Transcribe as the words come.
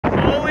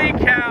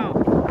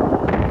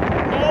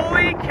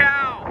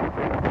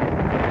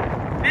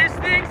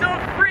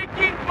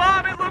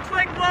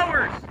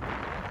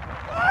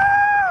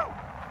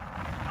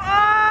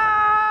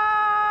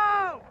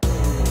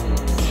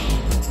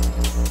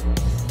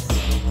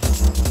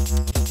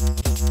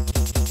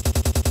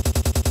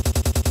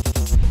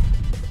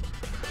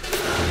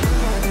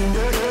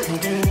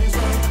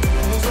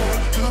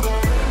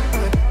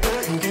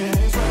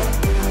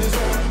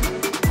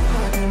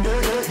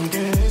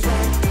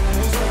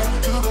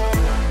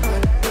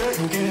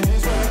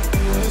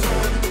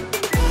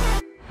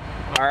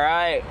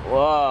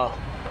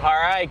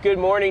right, good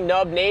morning,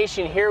 Nub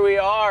Nation. Here we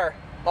are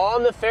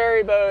on the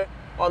ferry boat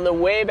on the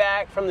way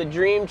back from the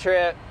dream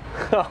trip.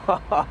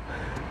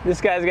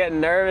 This guy's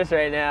getting nervous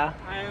right now.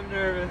 I am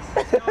nervous.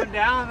 It's going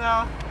down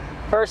though.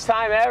 First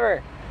time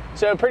ever.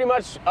 So pretty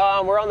much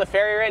we're on the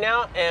ferry right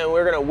now, and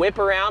we're gonna whip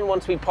around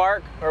once we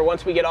park, or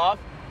once we get off.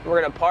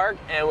 We're gonna park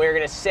and we're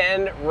gonna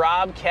send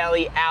Rob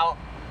Kelly out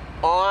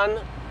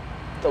on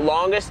the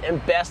longest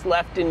and best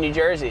left in New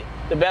Jersey.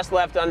 The best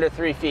left under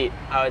 3 feet,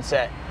 I would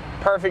say.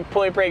 Perfect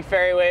point break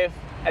ferry wave.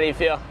 How do you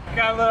feel?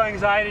 Got a little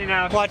anxiety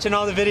now. Watching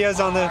all the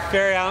videos on the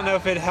ferry, I don't know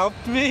if it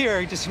helped me or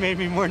it just made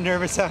me more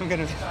nervous that I'm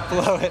gonna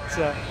blow it,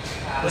 so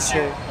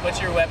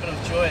What's your weapon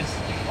of choice?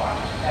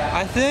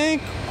 I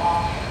think,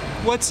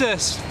 what's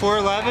this,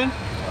 411?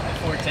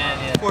 410,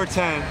 yeah.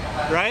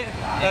 410, right?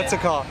 Yeah. That's a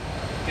call.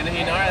 Gonna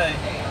be gnarly.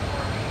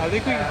 I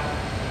think we,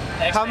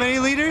 how many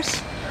liters?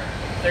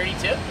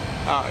 32.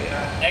 Oh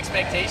yeah.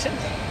 Expectations?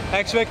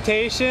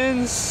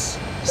 Expectations,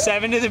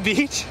 7 to the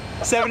beach,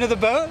 7 to the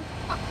boat.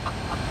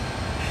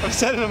 I'm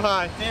setting them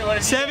high.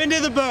 Dude, 7 to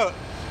the boat.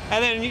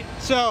 And then,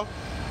 so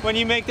when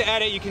you make the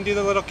edit, you can do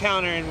the little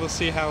counter and we'll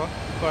see how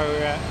far we're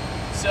at.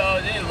 So,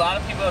 dude, a lot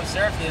of people have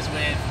surfed this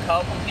wave. A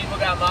couple people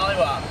got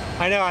mollywopped.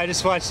 I know, I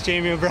just watched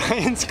Jamie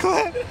O'Brien's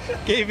clip.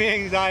 Gave me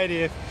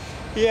anxiety. If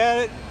he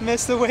had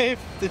missed the wave,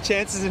 the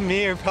chances of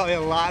me are probably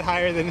a lot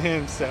higher than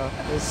him, so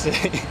we'll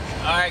see.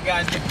 All right,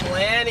 guys, the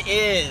plan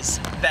is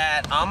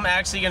that I'm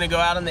actually gonna go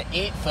out on the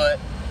 8-foot.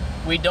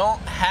 We don't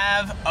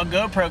have a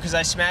GoPro because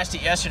I smashed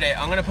it yesterday.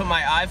 I'm gonna put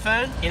my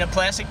iPhone in a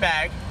plastic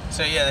bag.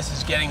 So yeah, this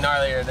is getting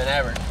gnarlier than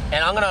ever.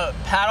 And I'm gonna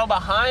paddle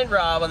behind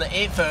Rob on the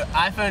 8-foot,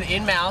 iPhone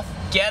in mouth,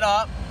 get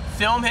up,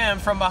 film him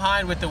from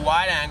behind with the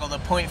wide angle, the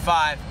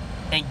 0.5,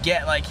 and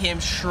get like him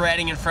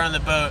shredding in front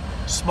of the boat.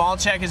 Small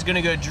check is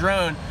gonna go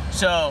drone.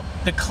 So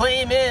the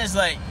claim is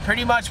like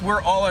pretty much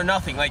we're all or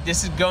nothing. Like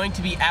this is going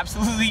to be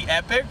absolutely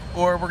epic,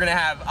 or we're gonna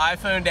have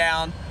iPhone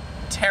down,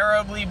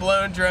 terribly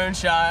blown drone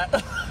shot.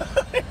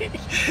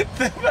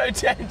 The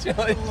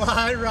potential is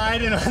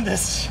riding on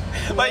this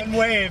like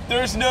wave.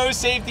 There's no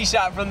safety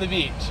shot from the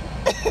beach.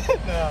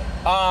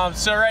 No.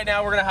 So right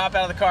now we're gonna hop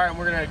out of the car and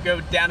we're gonna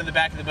go down to the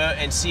back of the boat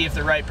and see if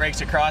the right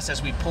breaks across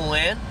as we pull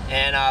in,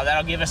 and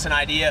that'll give us an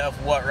idea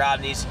of what Rob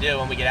needs to do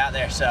when we get out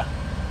there. So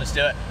let's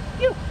do it.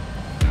 Woo.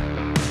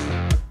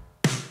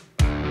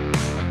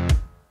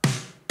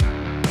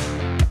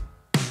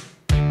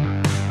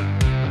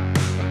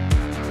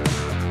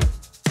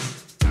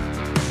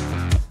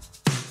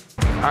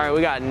 All right,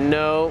 we got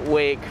no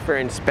wake for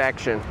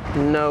inspection.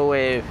 No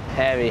wave,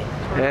 heavy,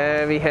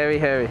 heavy, heavy,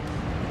 heavy.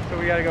 So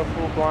we gotta go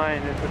full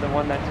blind into the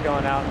one that's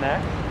going out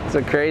next. It's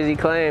a crazy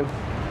claim.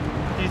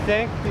 Do you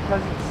think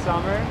because it's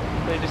summer,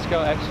 they just go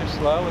extra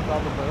slow with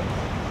all the boats?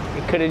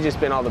 It could have just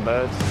been all the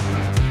boats.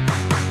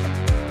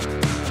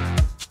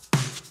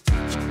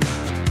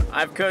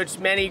 I've coached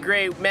many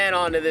great men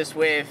onto this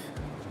wave.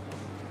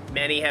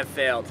 Many have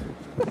failed.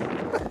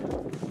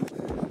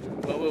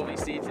 What will we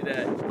see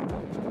today?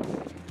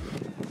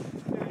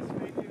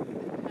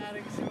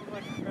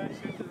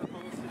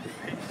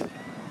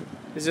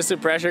 Is this a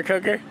pressure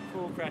cooker?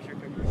 Full pressure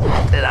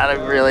cooker. Dude, I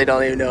really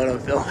don't even know what I'm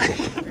filming.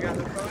 We got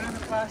the phone in the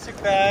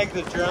plastic bag,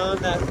 the drone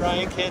that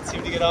Brian can't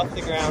seem to get off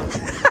the ground,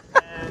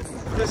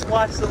 and just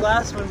watch the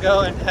last one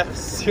go and have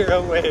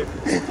 0 wave.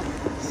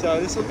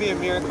 So this will be a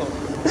miracle.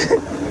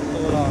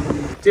 Pull it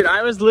off. Dude,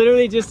 I was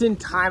literally just in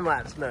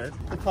time-lapse mode.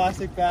 The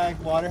plastic bag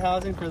water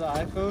housing for the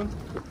iPhone.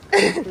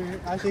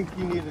 I think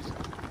you need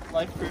a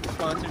life group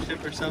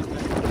sponsorship or something.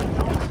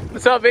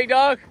 What's up, big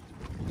dog?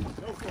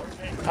 Go for it,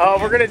 man. Oh,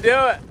 we're gonna do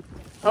it.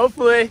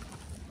 Hopefully.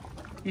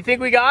 You think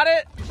we got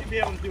it? You should be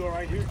able to do it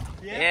right here.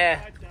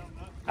 Yeah.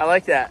 I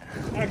like that.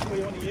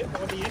 Actually, on the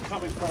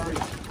incoming car,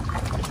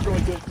 it's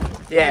really good.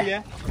 Yeah. Oh,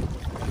 yeah.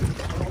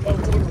 I don't know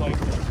what it looks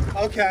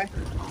like. Okay.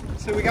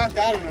 So we got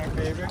that in our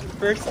favor.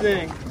 First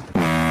thing.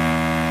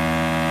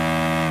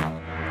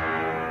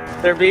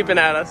 They're beeping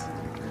at us.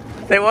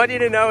 They want you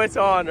to know it's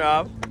on,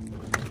 Rob.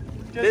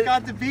 Just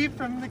got the beep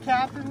from the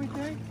captain, we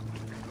think.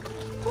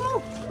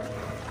 Woo.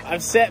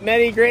 I've set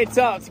many greats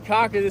up to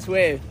conquer this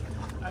wave.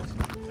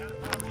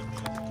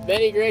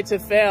 Many greats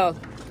have failed.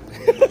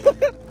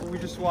 We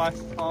just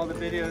watched all the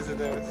videos of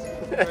those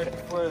right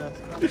before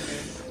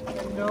this.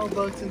 No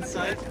boats in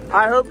sight.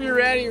 I hope you're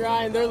ready,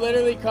 Ryan. They're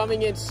literally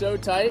coming in so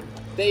tight.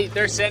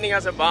 They're sending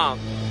us a bomb.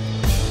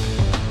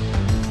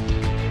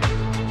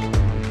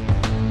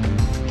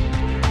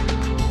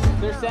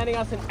 They're sending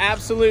us an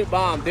absolute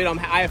bomb. Dude,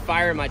 I have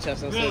fire in my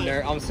chest. I'm so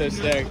nervous. I'm so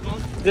stoked.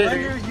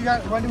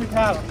 When do we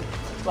paddle?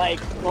 Like,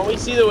 when we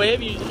see the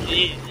wave,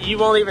 you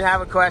won't even have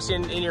a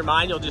question in your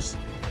mind. You'll just,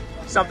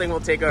 something will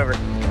take over.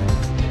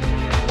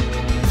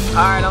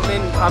 All right,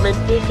 I'm in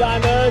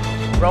fisheye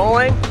mode,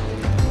 rolling.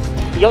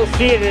 You'll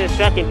see it in a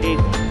second, dude.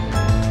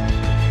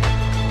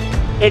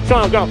 It's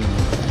on, go.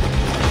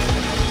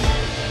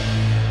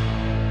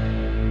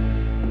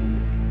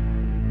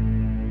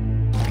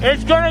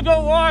 It's gonna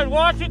go wide,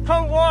 watch it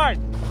come wide.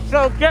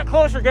 So get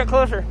closer, get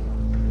closer.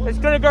 It's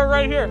gonna go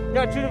right here.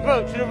 No, to the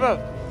boat, to the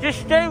boat. Just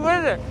stay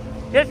with it.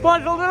 This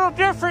one's a little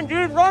different,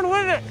 dude. Run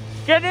with it.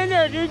 Get in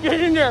there, dude, get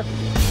in there.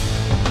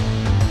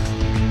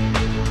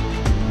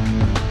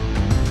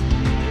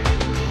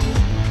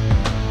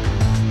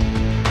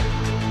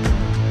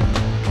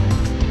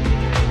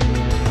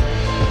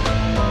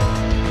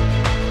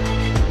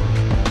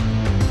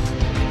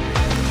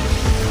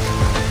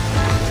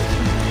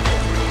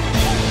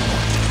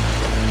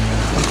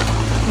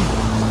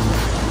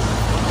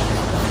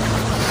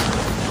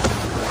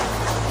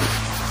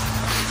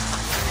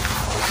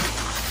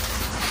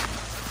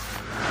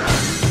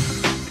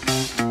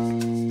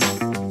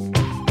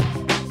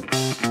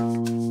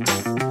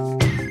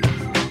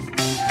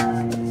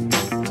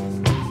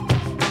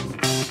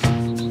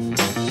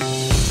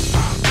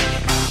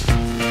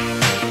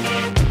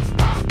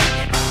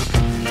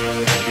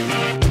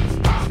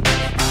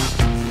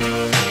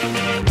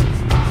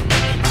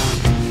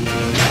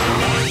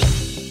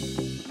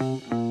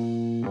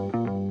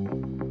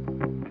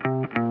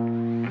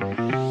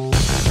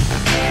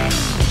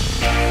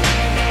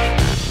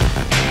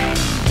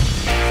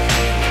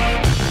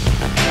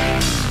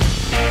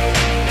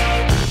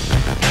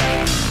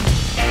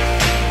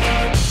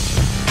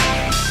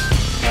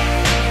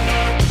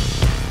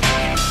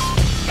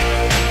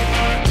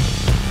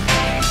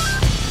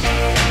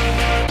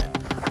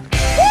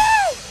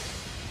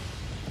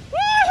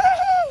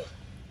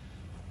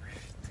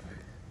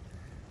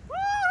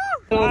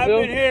 I've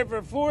been here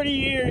for 40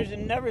 years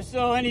and never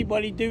saw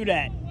anybody do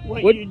that.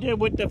 What you did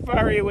with the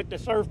ferry with the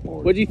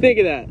surfboard. What'd you think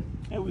of that?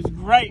 It was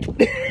great.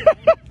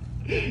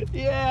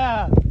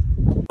 Yeah.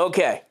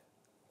 Okay,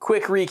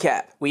 quick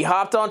recap. We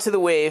hopped onto the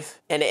wave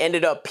and it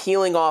ended up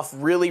peeling off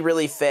really,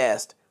 really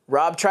fast.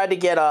 Rob tried to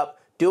get up,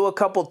 do a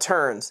couple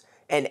turns,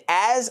 and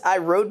as I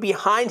rode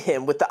behind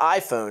him with the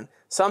iPhone,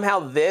 somehow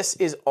this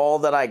is all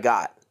that I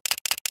got.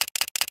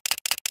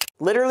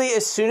 Literally,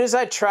 as soon as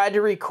I tried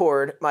to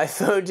record, my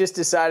phone just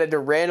decided to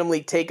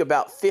randomly take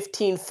about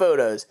 15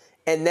 photos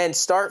and then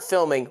start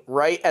filming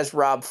right as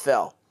Rob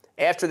fell.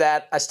 After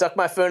that, I stuck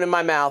my phone in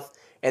my mouth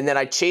and then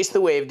I chased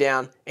the wave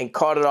down and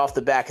caught it off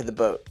the back of the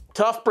boat.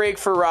 Tough break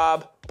for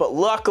Rob, but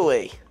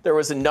luckily there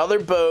was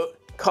another boat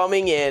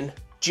coming in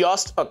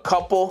just a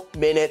couple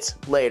minutes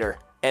later.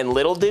 And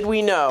little did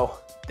we know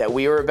that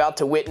we were about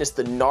to witness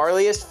the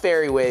gnarliest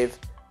ferry wave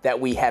that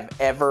we have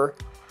ever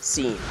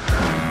seen.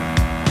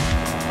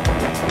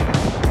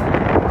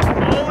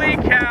 Holy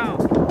cow.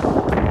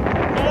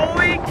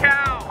 Holy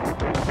cow.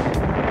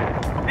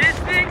 This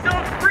thing's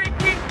a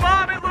freaking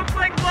bomb. It looks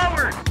like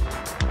blowers.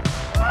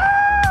 Woo!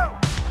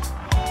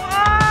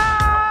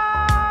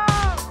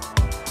 Whoa!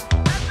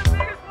 That's the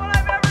biggest one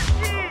I've ever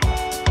seen.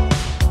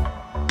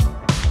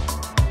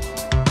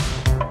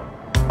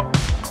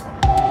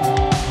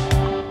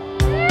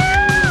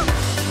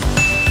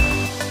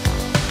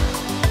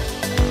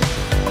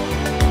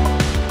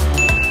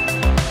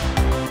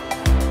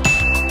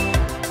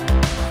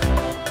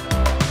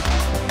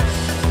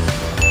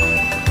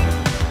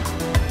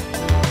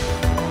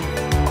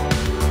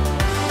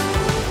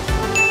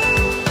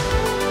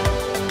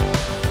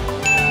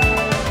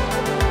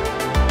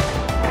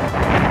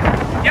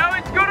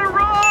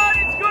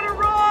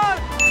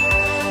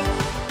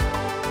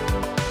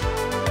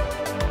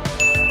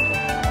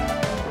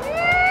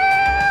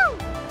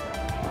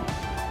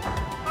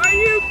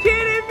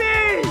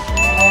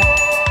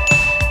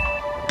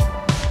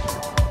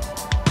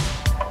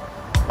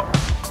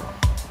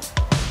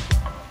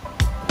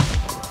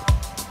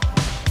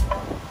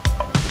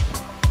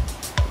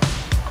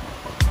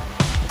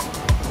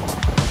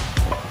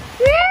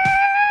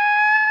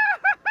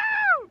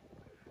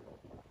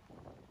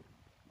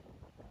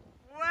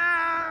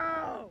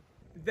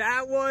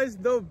 That was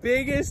the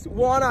biggest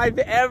one I've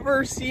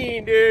ever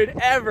seen, dude,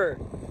 ever.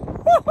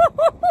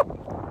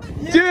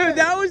 Yeah. Dude,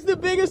 that was the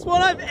biggest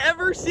one I've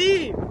ever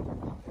seen.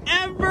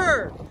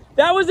 Ever.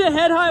 That was a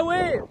head-high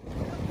wave.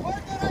 The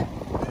part that I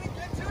didn't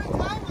get to in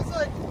time was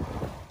like...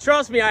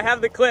 Trust me, I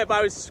have the clip.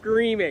 I was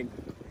screaming.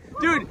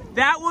 Dude,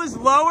 that was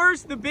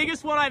lowers, the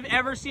biggest one I've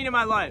ever seen in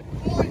my life.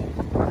 I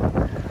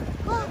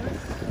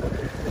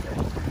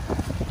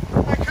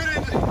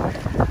couldn't...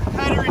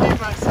 I had to redeem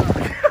myself.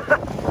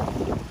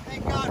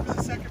 Thank God for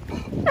the second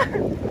boat.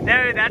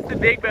 Dude, that's the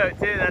big boat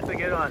too. That's a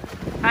good one.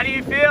 How do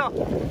you feel?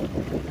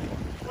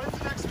 When's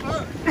the next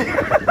boat?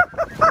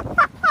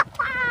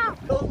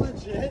 That was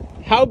legit.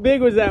 How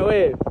big was that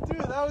wave? Dude,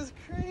 that was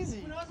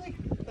crazy. When I was like,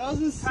 that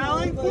was a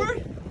paddling port?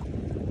 I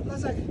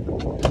was like,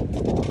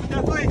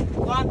 definitely a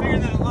lot bigger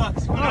than it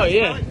looks. Oh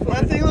yeah.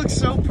 That thing looks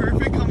so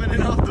perfect coming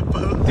in off the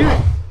boat. Dude.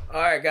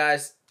 All right,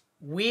 guys.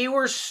 We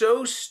were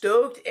so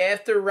stoked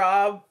after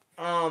Rob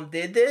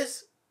did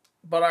this,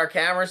 but our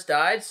cameras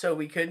died, so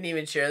we couldn't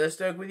even share the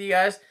stoke with you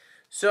guys.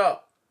 So,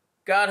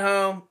 got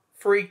home,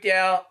 freaked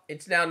out.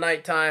 It's now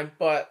nighttime,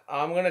 but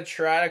I'm going to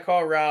try to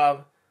call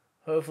Rob.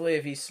 Hopefully,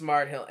 if he's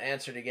smart, he'll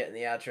answer to get in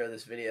the outro of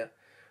this video.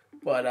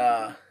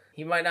 But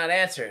he might not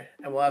answer,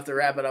 and we'll have to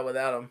wrap it up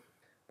without him.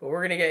 But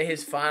we're going to get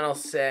his final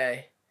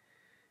say.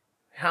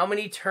 How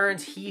many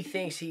turns he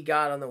thinks he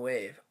got on the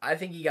wave. I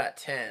think he got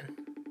 10.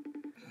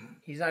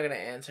 He's not going to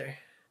answer.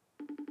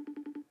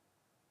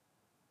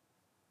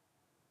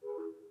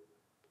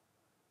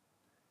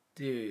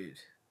 Dude,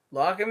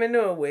 lock him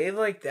into a wave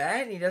like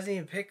that and he doesn't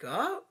even pick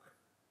up?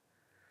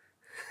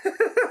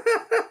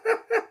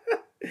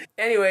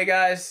 Anyway,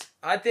 guys,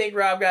 I think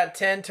Rob got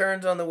 10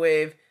 turns on the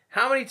wave.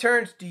 How many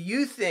turns do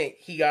you think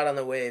he got on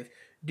the wave?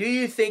 Do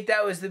you think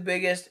that was the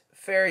biggest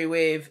ferry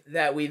wave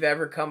that we've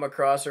ever come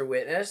across or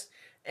witnessed?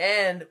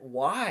 And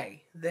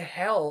why the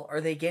hell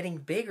are they getting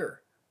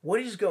bigger? What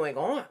is going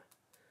on?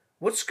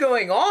 What's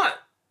going on?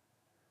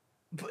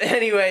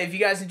 Anyway, if you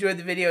guys enjoyed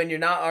the video and you're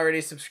not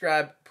already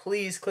subscribed,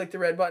 please click the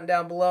red button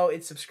down below.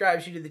 It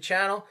subscribes you to the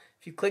channel.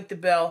 If you click the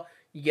bell,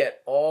 you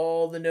get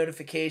all the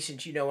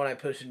notifications. You know when I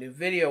post a new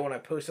video, when I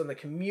post on the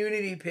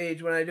community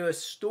page, when I do a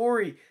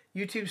story,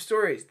 YouTube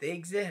stories. They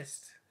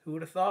exist. Who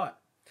would have thought?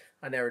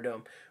 I never do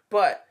them.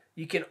 But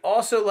you can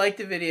also like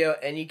the video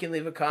and you can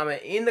leave a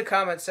comment in the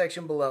comment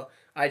section below.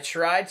 I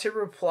tried to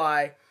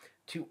reply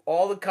to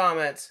all the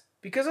comments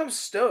because I'm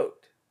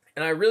stoked.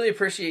 And I really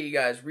appreciate you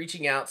guys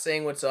reaching out,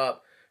 saying what's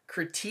up,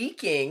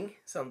 critiquing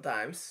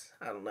sometimes.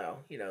 I don't know.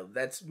 You know,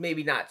 that's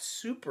maybe not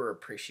super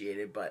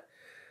appreciated, but,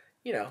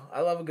 you know,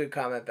 I love a good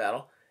comment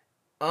battle.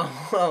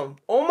 Oh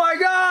my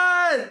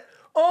God!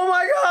 Oh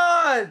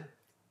my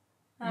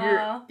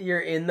God!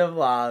 You're in the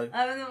vlog.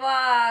 I'm in the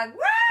vlog.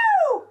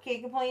 Woo!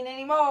 Can't complain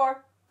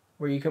anymore.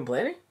 Were you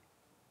complaining?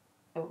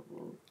 Oh,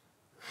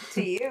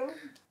 to you.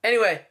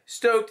 Anyway,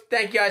 stoked.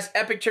 Thank you guys.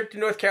 Epic trip to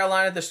North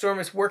Carolina. The storm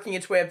is working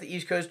its way up the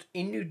East Coast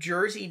in New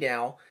Jersey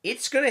now.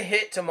 It's going to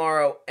hit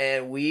tomorrow,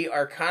 and we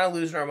are kind of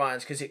losing our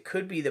minds because it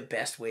could be the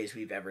best waves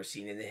we've ever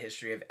seen in the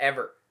history of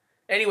ever.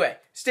 Anyway,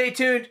 stay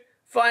tuned.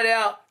 Find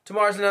out.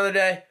 Tomorrow's another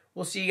day.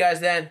 We'll see you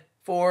guys then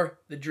for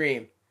the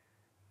dream.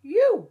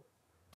 You.